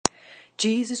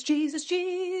Jesus, Jesus,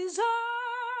 Jesus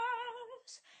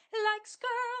likes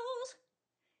girls.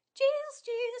 Jesus,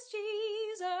 Jesus,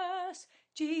 Jesus.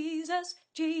 Jesus,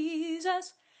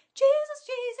 Jesus. Jesus,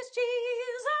 Jesus,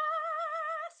 Jesus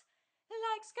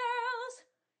likes girls.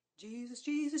 Jesus,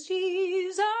 Jesus,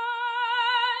 Jesus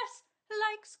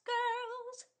likes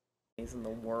girls. In the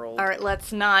world. All right,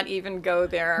 let's not even go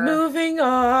there. Moving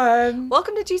on.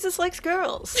 Welcome to Jesus Likes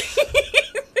Girls.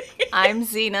 I'm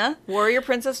Zena, warrior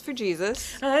princess for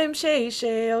Jesus. I'm Shea,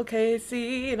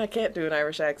 OKC, and I can't do an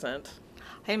Irish accent.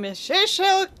 I'm a Shea,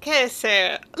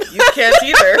 Casey. You can't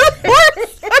either.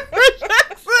 Worst Irish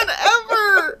accent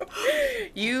ever.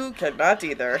 You cannot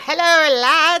either. Hello,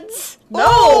 lads. No,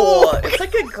 Oh. it's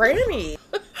like a granny.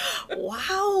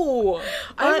 Wow.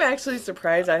 I'm actually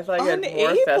surprised. I thought you had more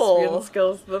unable. thespian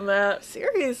skills than that.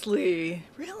 Seriously,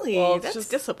 really? Well, it's That's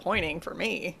just disappointing for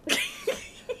me.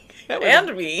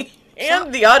 And me.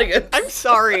 And the audience. I'm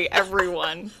sorry,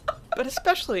 everyone. But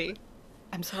especially,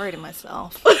 I'm sorry to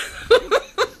myself.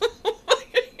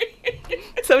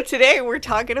 So today we're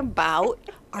talking about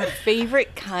our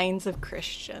favorite kinds of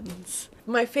Christians.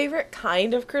 My favorite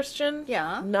kind of Christian?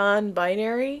 Yeah.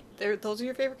 Non-binary? Those are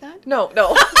your favorite kind? No.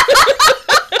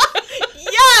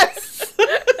 Yes!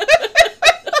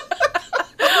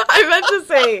 I meant to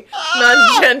say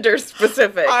non-gender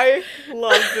specific. I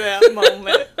love that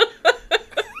moment.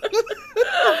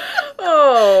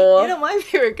 Oh. You know, my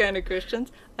favorite kind of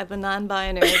Christians are the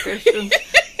non-binary Christians.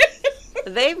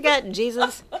 They've got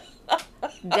Jesus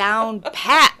down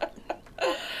pat.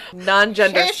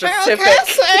 Non-gender Shay,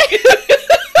 specific.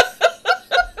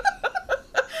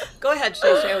 Go ahead,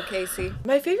 Shea, Casey.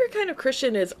 My favorite kind of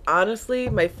Christian is honestly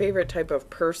my favorite type of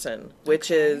person,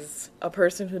 which is a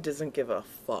person who doesn't give a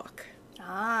fuck.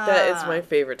 Ah. That is my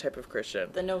favorite type of Christian.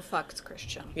 The no fucks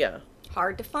Christian. Yeah.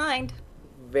 Hard to find.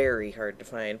 Very hard to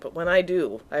find, but when I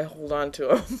do, I hold on to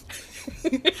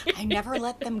them. I never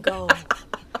let them go.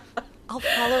 I'll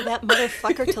follow that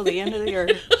motherfucker till the end of the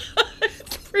earth.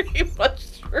 It's pretty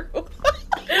much true.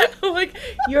 I'm like,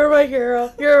 you're my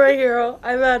hero. You're my hero.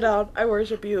 I bow down. I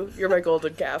worship you. You're my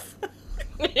golden calf.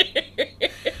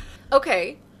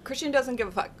 Okay, Christian doesn't give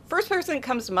a fuck. First person that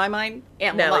comes to my mind,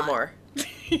 Aunt Natalie Lamont. Moore.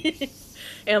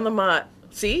 And Lamont.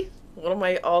 See? One of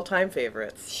my all-time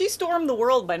favorites. She stormed the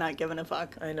world by not giving a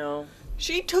fuck. I know.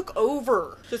 She took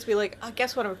over. Just be like,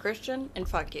 guess what, I'm a Christian, and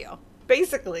fuck you.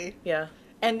 Basically. Yeah.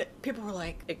 And people were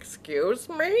like, Excuse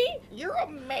me? you're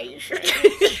amazing.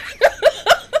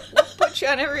 We'll put you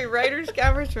on every writer's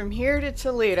conference from here to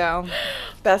Toledo.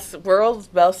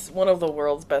 One of the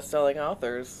world's best-selling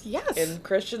authors. Yes. In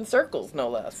Christian circles, no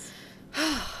less.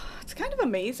 It's kind of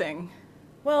amazing.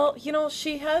 Well, you know,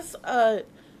 she has a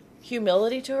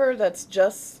humility to her that's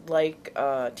just like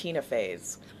Tina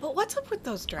Fey's. But what's up with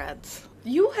those dreads?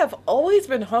 You have always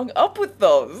been hung up with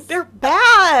those. They're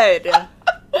bad.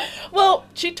 Well,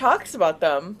 she talks about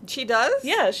them. She does?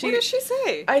 Yeah, What does she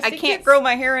say? I I think can't it's- grow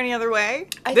my hair any other way?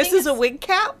 I This think is a it's- wig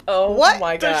cap? Oh what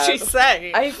my does she God.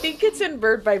 say? I think it's in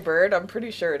Bird by Bird. I'm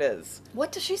pretty sure it is.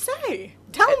 What does she say?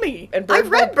 Tell me. and Bird I've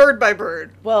read by- Bird by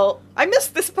Bird. Well, I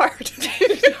missed this part.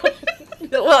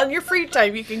 well, in your free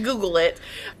time, you can Google it.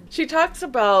 She talks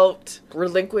about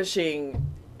relinquishing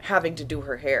having to do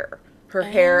her hair. Her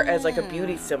hair as like a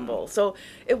beauty symbol. So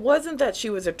it wasn't that she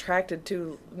was attracted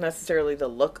to necessarily the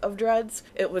look of dreads.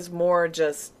 It was more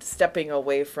just stepping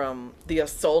away from the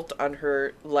assault on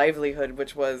her livelihood,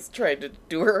 which was trying to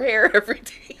do her hair every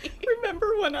day.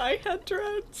 Remember when I had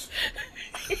dreads?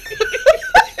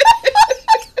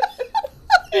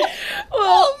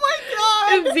 Oh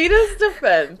my In god! Zena's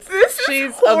defense, This is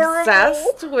she's horrible.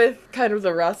 obsessed with kind of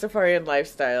the Rastafarian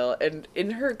lifestyle, and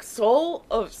in her soul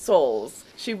of souls,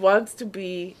 she wants to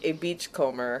be a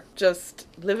beachcomber, just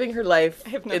living her life I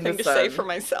have in nothing the to sun. say for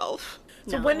myself.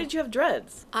 So No. when did you have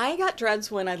dreads? I got dreads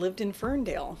when I lived in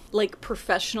Ferndale. Like,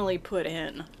 professionally put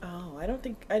in. Oh, I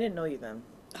didn't know you then.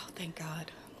 Oh, thank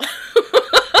God.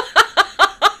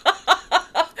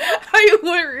 I would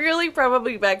really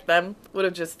probably back then would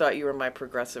have just thought you were my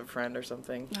progressive friend or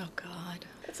something. Oh, God.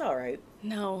 It's all right.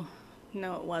 No,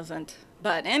 it wasn't.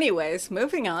 But anyways,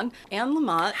 moving on. Anne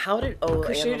Lamott.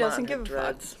 Christian Anne doesn't give a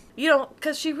fuck. You know,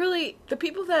 because the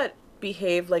people that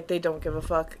behave like they don't give a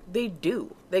fuck, they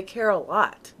do. They care a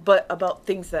lot, but about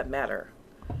things that matter.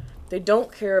 They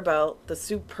don't care about the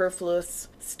superfluous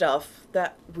stuff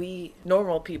that we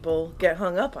normal people get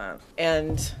hung up on.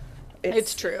 And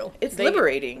It's true. It's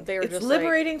liberating. They were It's just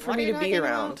liberating like, for "What me are you to be talking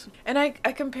around. about?" And I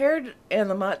compared Anne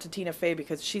Lamott to Tina Fey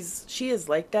because she is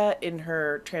like that in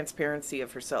her transparency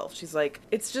of herself. She's like,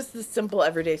 it's just the simple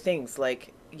everyday things.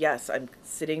 Like, yes, I'm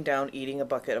sitting down eating a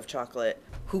bucket of chocolate.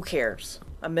 Who cares?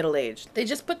 I'm middle-aged. They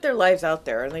just put their lives out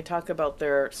there and they talk about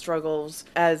their struggles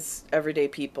as everyday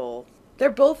people. They're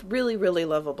both really, really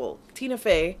lovable. Tina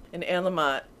Fey and Anne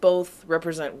Lamott both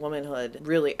represent womanhood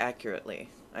really accurately,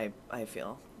 I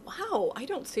feel. Wow, I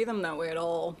don't see them that way at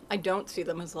all. I don't see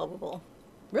them as lovable.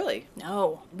 Really?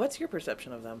 No. What's your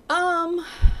perception of them?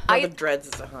 I The dreads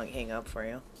is a hang up for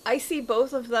you. I see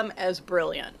both of them as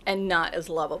brilliant and not as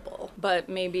lovable. But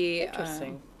maybe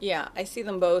Interesting. Yeah, I see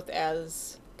them both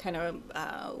as kind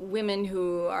of women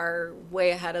who are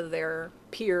way ahead of their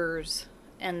peers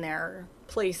and their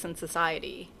place in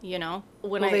society, you know?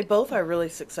 They both are really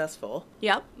successful.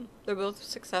 Yep, they're both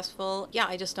successful. Yeah,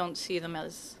 I just don't see them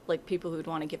as, like, people who'd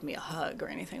want to give me a hug or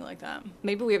anything like that.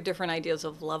 Maybe we have different ideas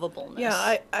of lovableness.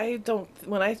 Yeah, I don't,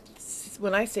 when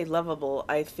I say lovable,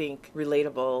 I think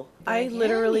relatable. I Like,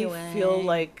 literally anyway. feel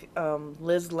like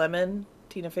Liz Lemon,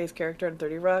 Tina Fey's character in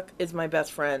 30 Rock, is my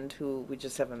best friend who we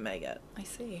just haven't met yet. I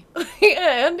see.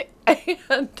 and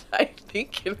I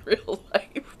think in real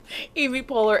life, Amy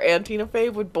Poehler and Tina Fey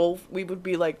we would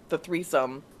be like the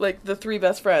threesome, like the three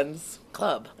best friends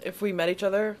club. If we met each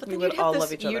other, we would all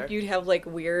love each other. You'd have, like,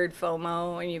 weird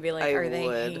FOMO, and you'd be like, I are they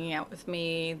would. hanging out with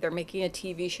me? They're making a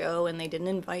TV show, and they didn't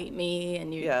invite me,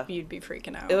 and you'd be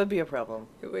freaking out. It would be a problem.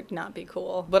 It would not be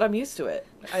cool. But I'm used to it.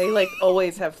 I, like,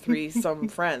 always have threesome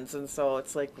friends, and so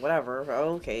it's like, whatever.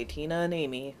 Okay, Tina and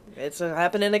Amy. It's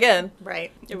happening again.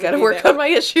 Right. It would Gotta be work on my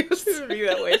issues. It would be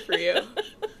that way for you.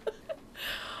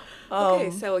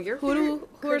 Okay, so your who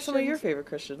are some of your Christians? favorite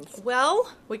Christians? Well,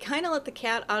 we kind of let the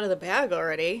cat out of the bag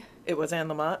already. It was Anne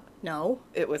Lamott. No.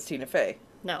 It was Tina Fey.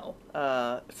 No.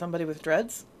 Somebody with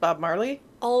dreads? Bob Marley?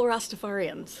 All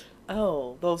Rastafarians.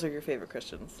 Oh, those are your favorite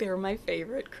Christians. They're my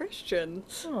favorite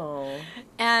Christians. Oh.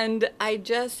 And I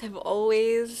just have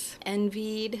always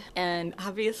envied and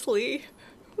obviously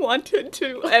wanted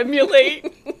to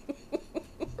emulate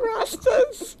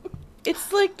Rastas.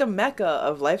 It's like the mecca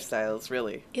of lifestyles,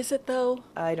 really. Is it though?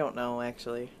 I don't know,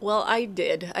 actually. Well, I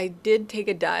did. I did take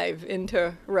a dive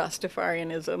into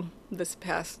Rastafarianism this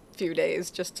past few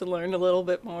days just to learn a little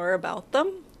bit more about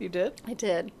them. You did? I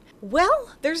did.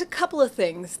 Well, there's a couple of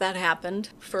things that happened.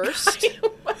 First,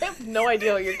 I have no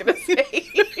idea what you're going to say.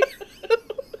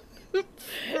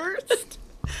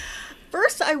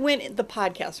 First, I went the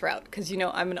podcast route because, you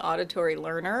know, I'm an auditory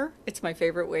learner. It's my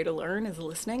favorite way to learn is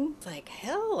listening. It's like,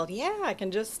 hell, yeah, I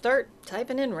can just start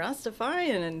typing in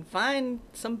Rastafarian and find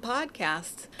some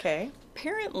podcasts. Okay.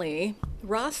 Apparently,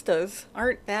 Rastas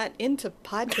aren't that into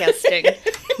podcasting.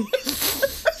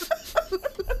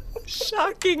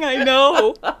 Shocking, I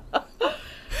know.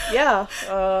 Yeah,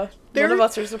 none of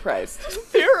us are surprised.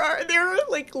 There are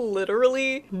like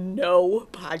literally no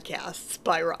podcasts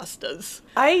by Rastas.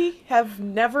 I have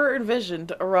never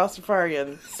envisioned a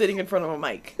Rastafarian sitting in front of a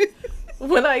mic.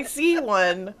 When I see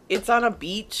one, it's on a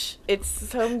beach. It's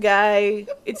some guy.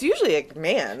 It's usually a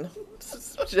man.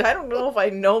 I don't know if I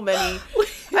know many.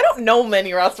 I don't know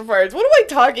many Rastafarians. What am I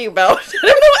talking about? I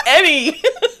don't know any.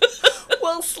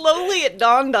 Well, slowly it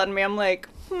dawned on me. I'm like,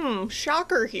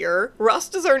 shocker here.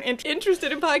 Rastas aren't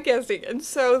interested in podcasting.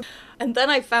 And then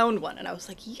I found one and I was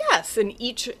like, yes. And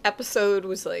each episode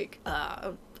was like,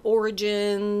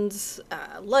 origins,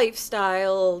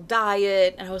 lifestyle,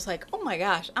 diet. And I was like, oh my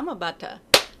gosh, I'm about to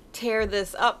tear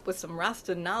this up with some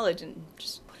Rasta knowledge and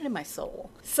just put it in my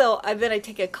soul. So then I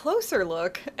take a closer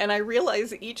look and I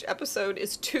realize each episode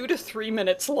is 2 to 3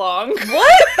 minutes long.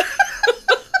 What?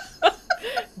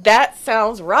 That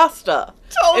sounds Rasta.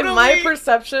 Totally. In my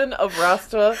perception of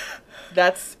Rasta,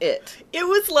 that's it. It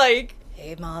was like,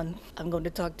 hey man, I'm going to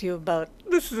talk to you about,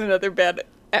 this is another bad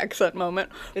accent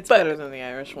moment. It's better than the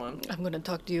Irish one. I'm going to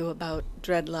talk to you about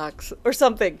dreadlocks or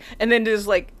something. And then there's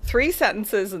like 3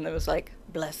 sentences and it was like,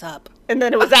 bless up. And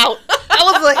then it was out.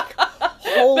 I was like,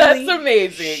 holy That's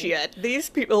amazing. shit. These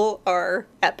people are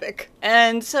epic.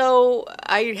 And so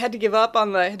I had to give up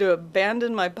on I had to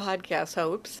abandon my podcast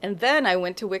hopes. And then I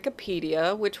went to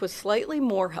Wikipedia, which was slightly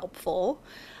more helpful.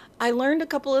 I learned a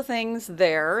couple of things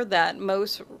there that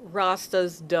most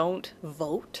Rastas don't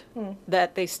vote,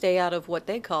 that they stay out of what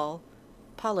they call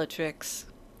Politricks.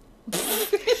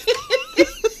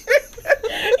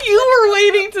 You were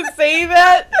waiting to say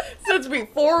that since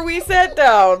before we sat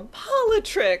down.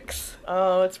 Politricks.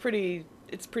 Oh, it's pretty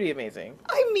amazing.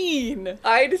 I mean,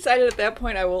 I decided at that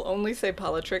point I will only say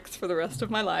Politricks for the rest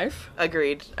of my life.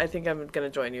 Agreed. I think I'm going to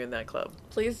join you in that club.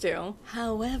 Please do.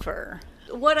 However,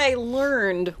 what I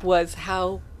learned was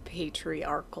how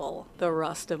patriarchal the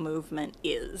Rasta movement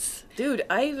is. Dude,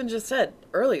 I even just said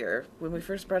earlier when we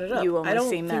first brought it up, You only I don't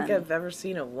see think men. I've ever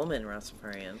seen a woman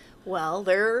Rastafarian. Well,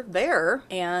 they're there.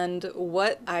 And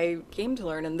what I came to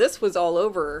learn, and this was all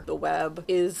over the web,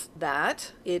 is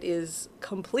that it is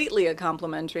completely a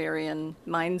complementarian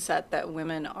mindset that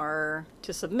women are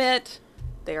to submit.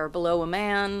 They are below a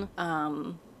man.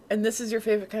 And this is your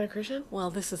favorite kind of Christian?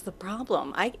 Well, this is the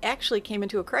problem. I actually came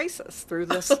into a crisis through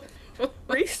this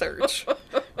research.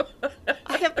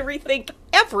 I have to rethink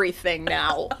everything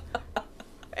now.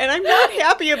 And I'm not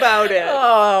happy about it.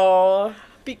 Oh.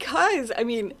 Because, I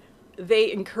mean,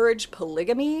 they encourage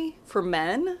polygamy for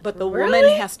men, but the Really?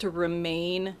 woman has to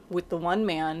remain with the one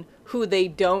man who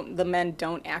the men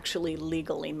don't actually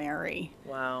legally marry.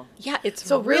 Wow. Yeah, it's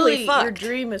So really really, fucked. your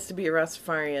dream is to be a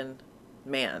Rastafarian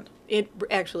man. It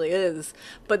actually is.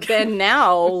 But then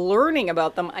now, learning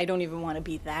about them, I don't even want to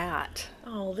be that.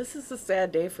 Oh, this is a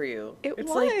sad day for you. It it's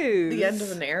like the was. end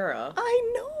of an era.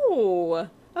 I know.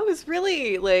 I was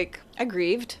really, I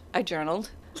grieved. I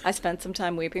journaled. I spent some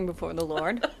time weeping before the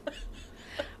Lord.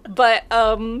 But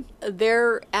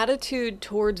their attitude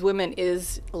towards women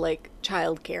is like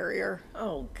child carrier.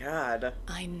 Oh, God.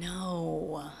 I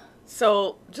know.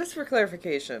 So, just for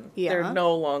clarification, Yeah? they're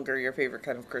no longer your favorite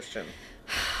kind of Christian.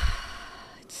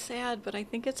 It's sad, but I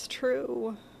think it's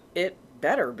true. It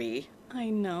better be. I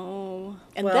know.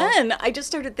 And Well- then I just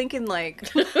started thinking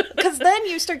because then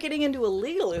you start getting into a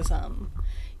legalism,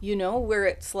 where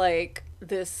it's like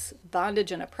this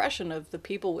bondage and oppression of the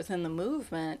people within the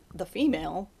movement, the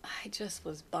female. I just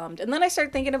was bummed. And then I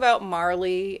started thinking about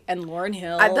Marley and Lauryn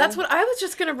Hill. That's what I was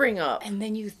just going to bring up. And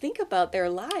then you think about their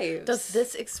lives. Does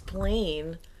this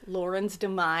explain? Lauren's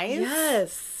demise?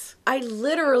 Yes. I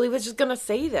literally was just going to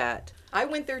say that. I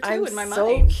went there too I'm in my so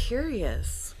mind.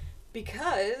 curious.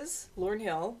 Because Lauryn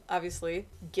Hill, obviously,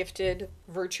 gifted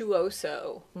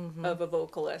virtuoso of a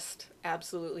vocalist,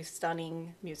 absolutely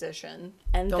stunning musician.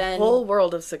 And The then whole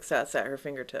world of success at her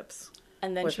fingertips.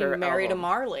 she her married album. a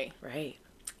Marley. Right.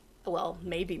 Well,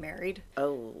 maybe married.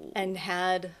 Oh. And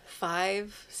had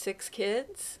 5, 6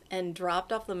 kids and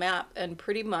dropped off the map. And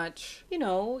pretty much,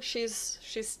 she's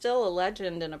still a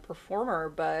legend and a performer,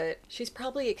 but she's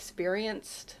probably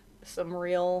experienced some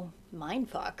real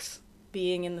mind fucks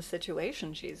being in the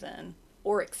situation she's in,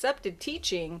 or accepted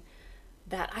teaching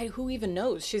that who even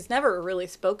knows? She's never really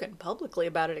spoken publicly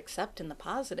about it except in the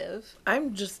positive.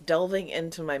 I'm just delving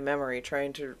into my memory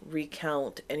trying to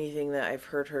recount anything that I've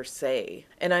heard her say.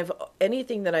 And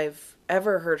anything that I've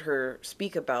ever heard her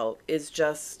speak about is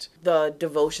just the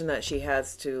devotion that she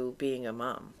has to being a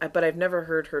mom. But I've never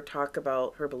heard her talk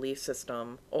about her belief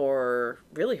system or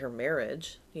really her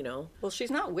marriage, Well,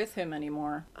 she's not with him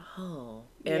anymore. Oh.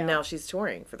 And Yeah. now she's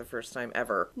touring for the first time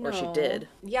ever. Or she No. did.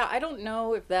 Yeah, I don't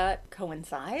know if that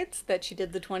coincides, that she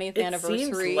did the 20th It anniversary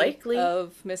seems likely.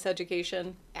 of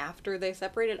Miseducation after they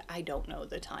separated. I don't know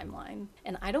the timeline.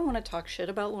 And I don't want to talk shit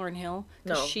about Lauryn Hill,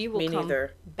 because No, she will me come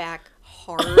neither. back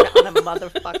hard on a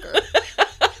motherfucker.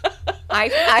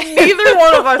 Neither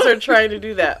one of us are trying to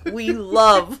do that. We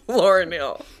love Lauryn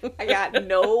Hill. I got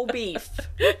no beef.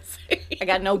 I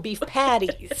got no beef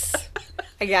patties.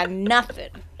 I got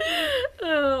nothing.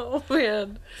 Oh,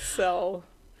 man. So,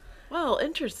 Well,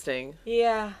 interesting.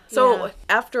 yeah. So, yeah.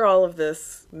 after all of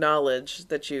this knowledge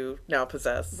that you now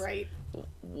possess, Right.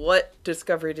 what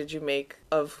discovery did you make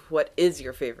of what is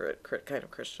your favorite kind of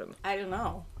Christian? I don't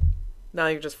know. Now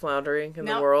you're just floundering in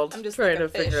Now, the world, I'm just trying like to a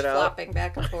fish figure it out. flopping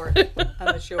back and forth on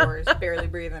the shores, barely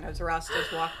breathing as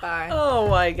Rastas walk by. Oh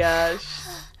my gosh.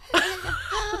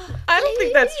 I don't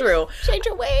think that's true. Change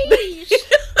your ways.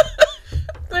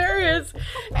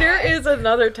 There is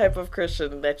another type of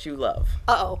Christian that you love.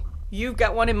 Uh-oh. You've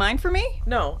got one in mind for me?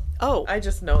 No. Oh. I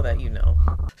just know that you know.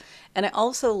 And I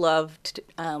also loved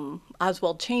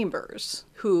Oswald Chambers,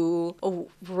 who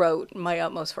wrote My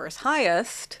Utmost for His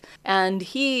Highest. And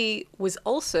he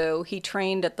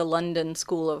trained at the London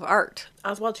School of Art.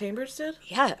 Oswald Chambers did?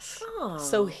 Yes. Oh.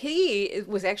 So he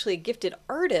was actually a gifted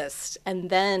artist and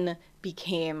then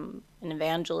became an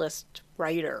evangelist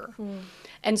writer.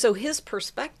 And so his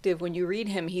perspective, when you read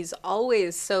him, he's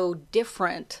always so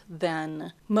different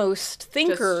than most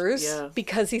thinkers yeah.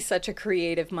 because he's such a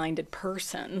creative-minded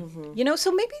person.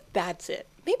 So maybe that's it.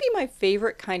 Maybe my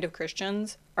favorite kind of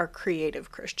Christians are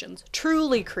creative Christians,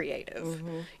 truly creative.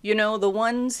 The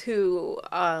ones who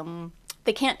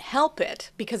they can't help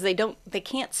it because they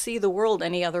can't see the world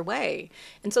any other way.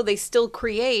 And so they still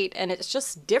create, and it's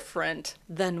just different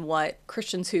than what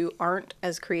Christians who aren't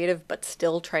as creative but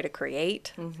still try to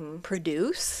create,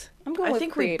 produce. I'm going I with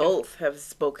think creative. we both have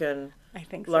spoken I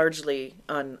think so. largely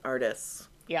on artists.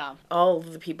 Yeah. All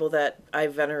of the people that I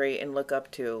venerate and look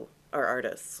up to are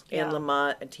artists. Yeah. Anne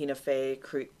Lamott and Tina Fey,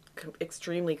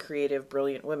 extremely creative,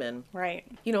 brilliant women. Right.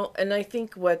 You know, and I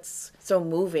think what's so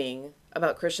moving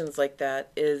about Christians like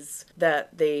that is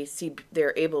that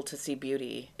they're able to see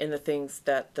beauty in the things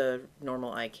that the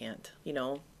normal eye can't, you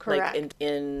know? Correct. Like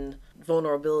in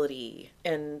vulnerability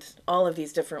and all of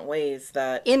these different ways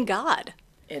that... In God.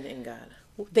 In God.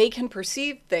 They can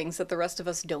perceive things that the rest of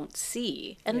us don't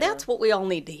see. And Yeah. that's what we all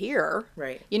need to hear.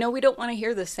 Right. You know, we don't want to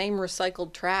hear the same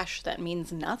recycled trash that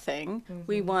means nothing. Mm-hmm.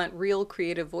 We want real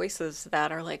creative voices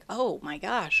that are like, oh my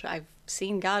gosh, I've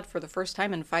seen God for the first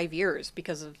time in 5 years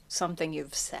because of something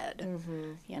you've said,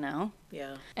 Mm-hmm. you know?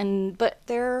 Yeah. But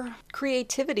their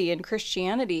creativity in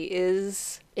Christianity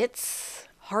it's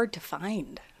hard to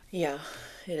find. Yeah,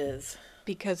 it is.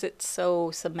 Because it's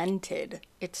so cemented,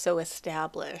 it's so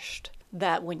established,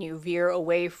 that when you veer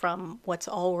away from what's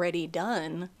already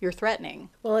done, you're threatening.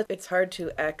 Well, it's hard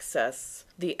to access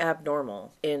the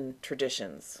abnormal in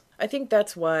traditions. I think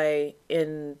that's why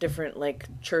in different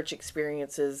church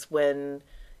experiences, when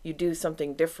you do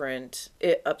something different,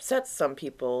 it upsets some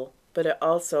people, but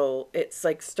it's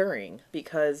like stirring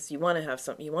because you want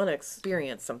to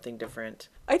experience something different.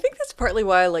 I think that's partly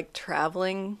why I like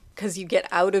traveling, because you get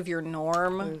out of your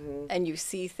norm and you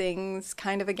see things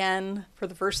kind of again for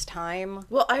the first time.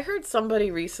 Well, I heard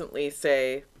somebody recently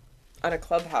say on a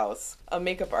Clubhouse, a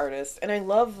makeup artist, and I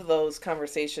love those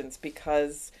conversations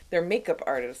because they're makeup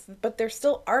artists, but they're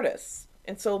still artists.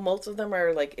 And so most of them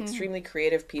are extremely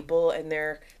creative people, and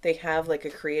they have a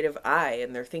creative eye,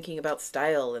 and they're thinking about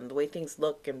style and the way things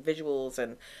look and visuals.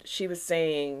 And she was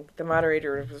saying, the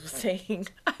moderator was saying,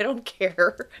 I don't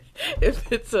care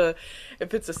if it's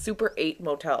a Super 8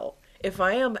 motel. If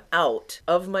I am out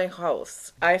of my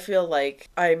house, I feel like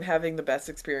I'm having the best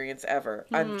experience ever.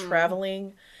 I'm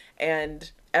traveling,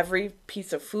 and every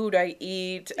piece of food I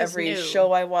eat, every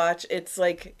show I watch, it's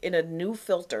in a new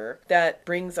filter that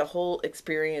brings a whole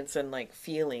experience and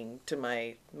feeling to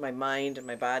my mind and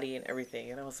my body and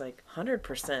everything. And I was like,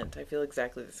 100%. I feel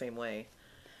exactly the same way.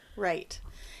 Right.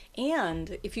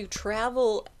 And if you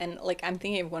travel, and I'm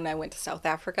thinking of when I went to South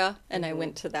Africa, and I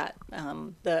went to that,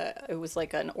 it was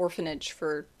an orphanage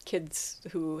for kids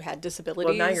who had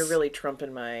disabilities. Well, now you're really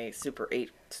trumping my Super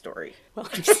 8 story. Well,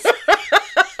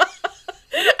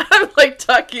 I'm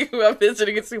talking about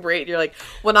visiting a Super 8, and you're like,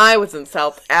 when I was in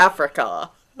South Africa.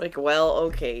 Well,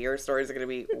 okay, your stories are going to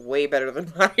be way better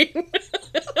than mine.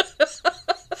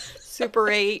 Super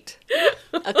 8,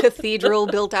 a cathedral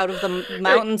built out of the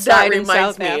mountainside in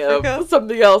South Africa. Of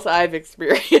something else I've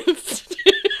experienced.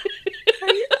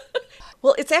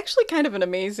 Well, it's actually kind of an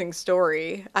amazing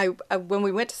story. I when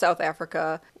we went to South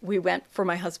Africa, we went for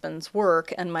my husband's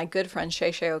work, and my good friend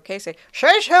Shea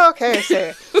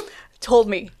told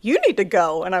me, you need to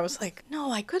go. And I was like,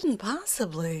 no, I couldn't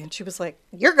possibly. And she was like,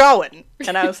 you're going.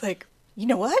 And I was like, you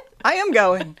know what? I am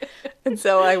going. And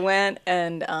so I went,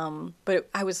 and but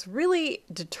I was really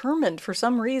determined for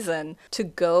some reason to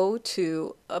go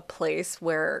to a place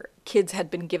where kids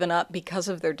had been given up because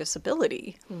of their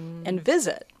disability and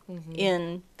visit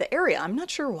in the area. I'm not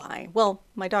sure why. Well,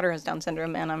 my daughter has Down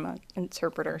syndrome, and I'm an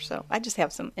interpreter, so I just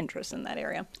have some interest in that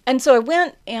area. And so I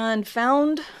went and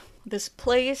found this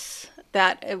place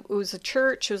that it was a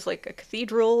church. It was like a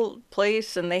cathedral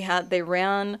place, and they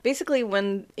ran basically,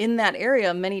 when in that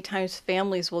area, many times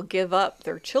families will give up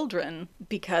their children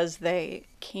because they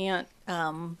can't,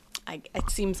 it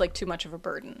seems like too much of a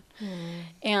burden.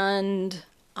 And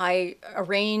I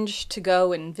arranged to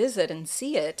go and visit and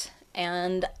see it,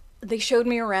 and they showed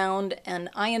me around, and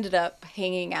I ended up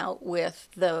hanging out with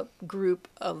the group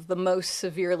of the most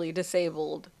severely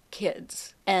disabled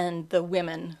kids and the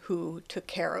women who took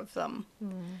care of them.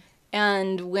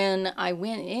 And when I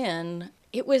went in,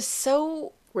 it was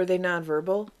so... Were they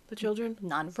nonverbal, the children?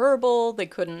 Nonverbal. They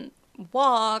couldn't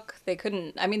walk. They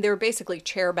were basically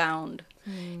chair-bound.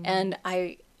 And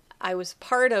I was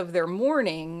part of their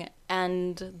mourning,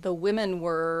 and the women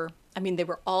were... they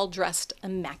were all dressed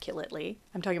immaculately.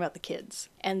 I'm talking about the kids.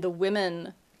 And the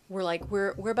women were like,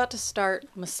 we're about to start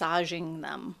massaging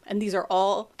them. And these are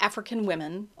all African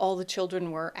women. All the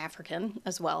children were African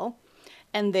as well.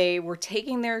 And they were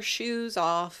taking their shoes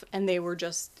off, and they were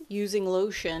just using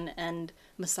lotion and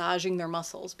massaging their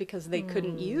muscles because they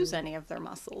couldn't use any of their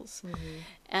muscles.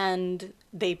 And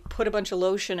they put a bunch of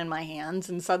lotion in my hands,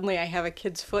 and suddenly I have a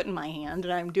kid's foot in my hand,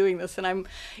 and I'm doing this, and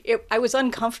I was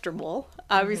uncomfortable,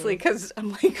 obviously, because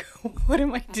I'm like, what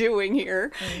am I doing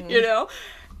here? You know?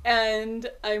 And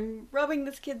I'm rubbing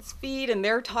this kid's feet, and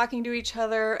they're talking to each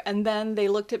other, and then they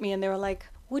looked at me and they were like,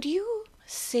 would you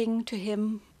sing to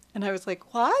him? And I was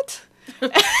like, what?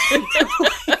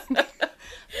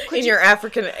 In your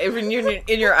African,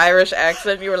 in your Irish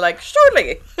accent, you were like,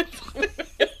 surely.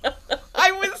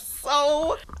 I was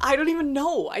so, I don't even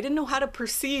know. I didn't know how to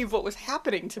perceive what was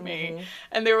happening to me.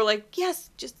 And they were like, yes,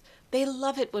 just, they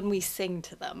love it when we sing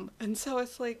to them. And so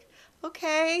it's like,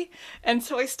 okay. And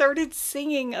so I started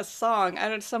singing a song, I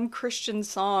don't know, some Christian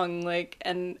song, like,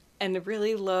 and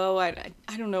really low. I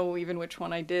don't know even which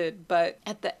one I did, but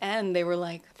at the end they were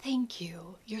like, thank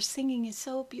you. Your singing is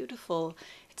so beautiful.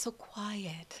 It's so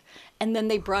quiet. And then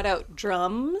they brought out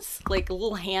drums, like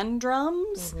little hand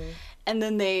drums. And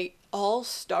then they all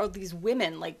started, these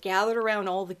women like gathered around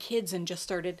all the kids and just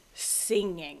started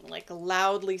singing, like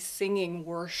loudly singing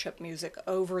worship music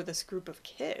over this group of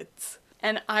kids.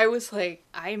 And I was like,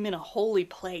 I'm in a holy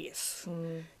place,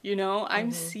 you know,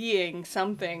 I'm seeing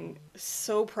something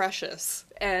so precious.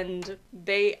 And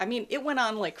it went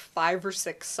on like 5 or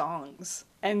 6 songs.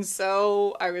 And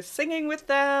so I was singing with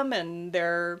them, and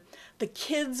the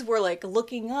kids were like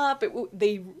looking up.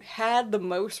 They had the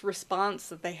most response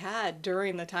that they had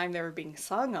during the time they were being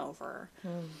sung over.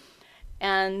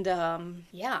 And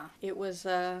it was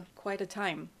quite a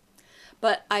time.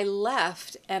 But I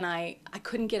left, and I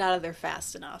couldn't get out of there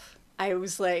fast enough. I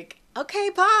was like,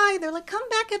 okay, bye. They're like, come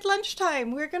back at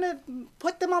lunchtime. We're going to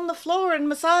put them on the floor and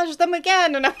massage them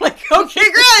again. And I'm like, okay,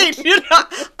 great. You know,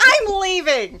 I'm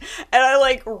leaving. And I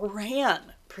like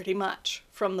ran pretty much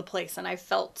from the place. And I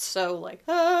felt so like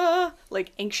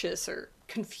anxious or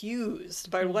confused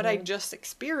by what I just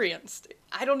experienced.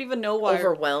 I don't even know why.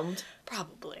 Overwhelmed?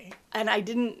 Probably. And I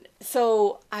didn't.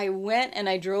 So I went and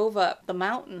I drove up the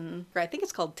mountain, or I think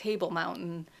it's called Table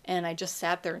Mountain, and I just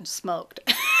sat there and smoked.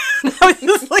 I was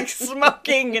just like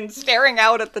smoking and staring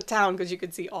out at the town because you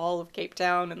could see all of Cape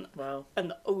Town and,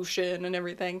 and the ocean and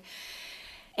everything.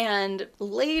 And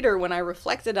later when I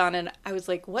reflected on it, I was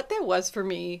like, what that was for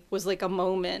me was like a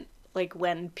moment like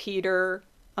when Peter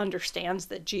understands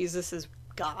that Jesus is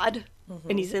God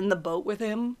and he's in the boat with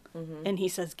him and he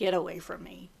says, get away from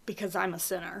me because I'm a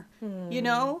sinner, you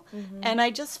know? And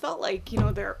I just felt like, you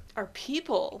know, there are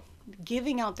people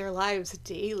giving out their lives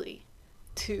daily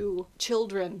to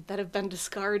children that have been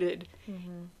discarded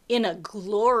in a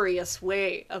glorious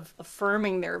way of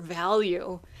affirming their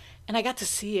value. And I got to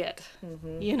see it,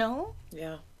 you know?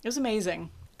 Yeah. It was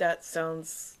amazing. That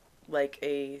sounds like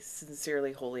a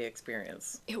sincerely holy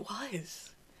experience. It was.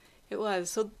 It was.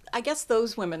 So I guess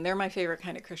those women, they're my favorite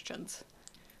kind of Christians.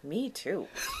 Me too.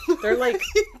 They're like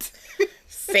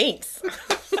saints.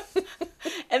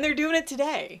 And they're doing it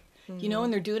today, you know,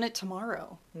 and they're doing it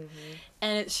tomorrow.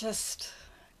 And it's just,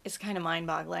 it's kind of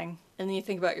mind-boggling. And then you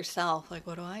think about yourself, like,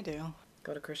 what do I do?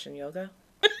 Go to Christian yoga?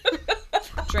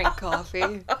 Drink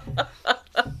coffee.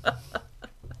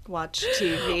 Watch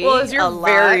TV. Well, as your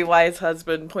very wise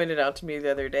husband pointed out to me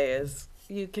the other day, is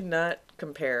you cannot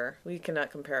compare. We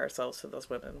cannot compare ourselves to those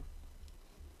women.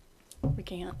 We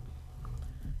can't.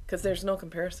 Because there's no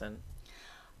comparison.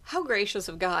 How gracious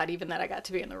of God, even that I got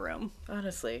to be in the room.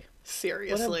 Honestly.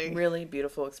 Seriously. What a really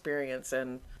beautiful experience,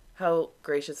 and how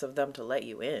gracious of them to let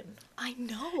you in. I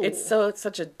know. It's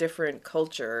such a different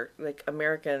culture. Like,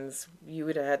 Americans, you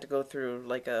would have had to go through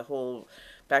like a whole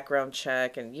background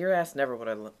check, and your ass never would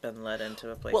have been let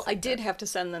into a place. Well, I did have to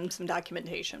send them some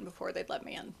documentation before they'd let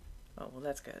me in. Oh, well,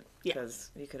 that's good.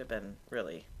 Because you could have been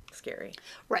really scary.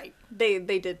 Right. They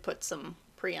did put some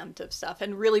preemptive stuff.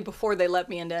 And really, before they let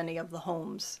me into any of the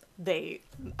homes, I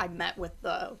met with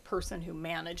the person who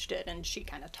managed it, and she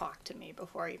kind of talked to me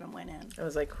before I even went in. I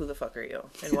was like, who the fuck are you?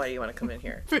 And why do you want to come in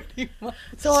here? Pretty much.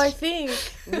 So I think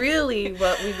really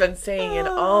what we've been saying in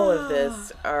all of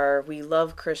this are we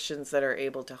love Christians that are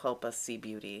able to help us see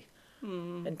beauty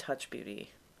and touch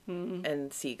beauty.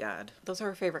 And see God. Those are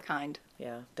our favorite kind.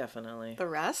 Yeah, definitely. The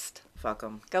rest? Fuck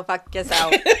them. Go fuck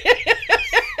yourself.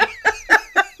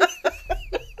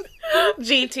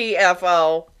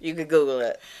 GTFO. You could Google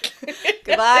it.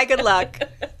 Goodbye, good luck.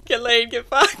 Get laid, get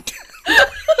fucked.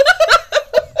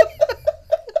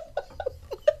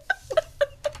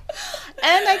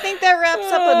 And I think that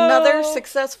wraps up another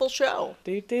successful show.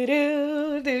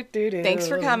 Thanks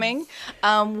for coming.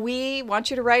 We want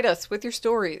you to write us with your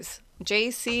stories.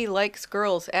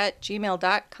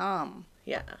 jclikesgirls@gmail.com.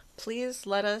 Yeah. Please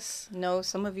let us know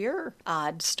some of your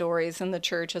odd stories in the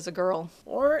church as a girl.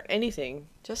 Or anything.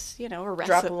 Just, you know,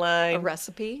 drop a line. A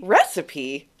recipe.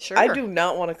 Recipe? Sure. I do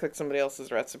not want to cook somebody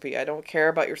else's recipe. I don't care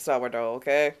about your sourdough,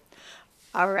 okay?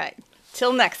 All right.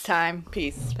 Till next time.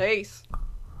 Peace. Peace.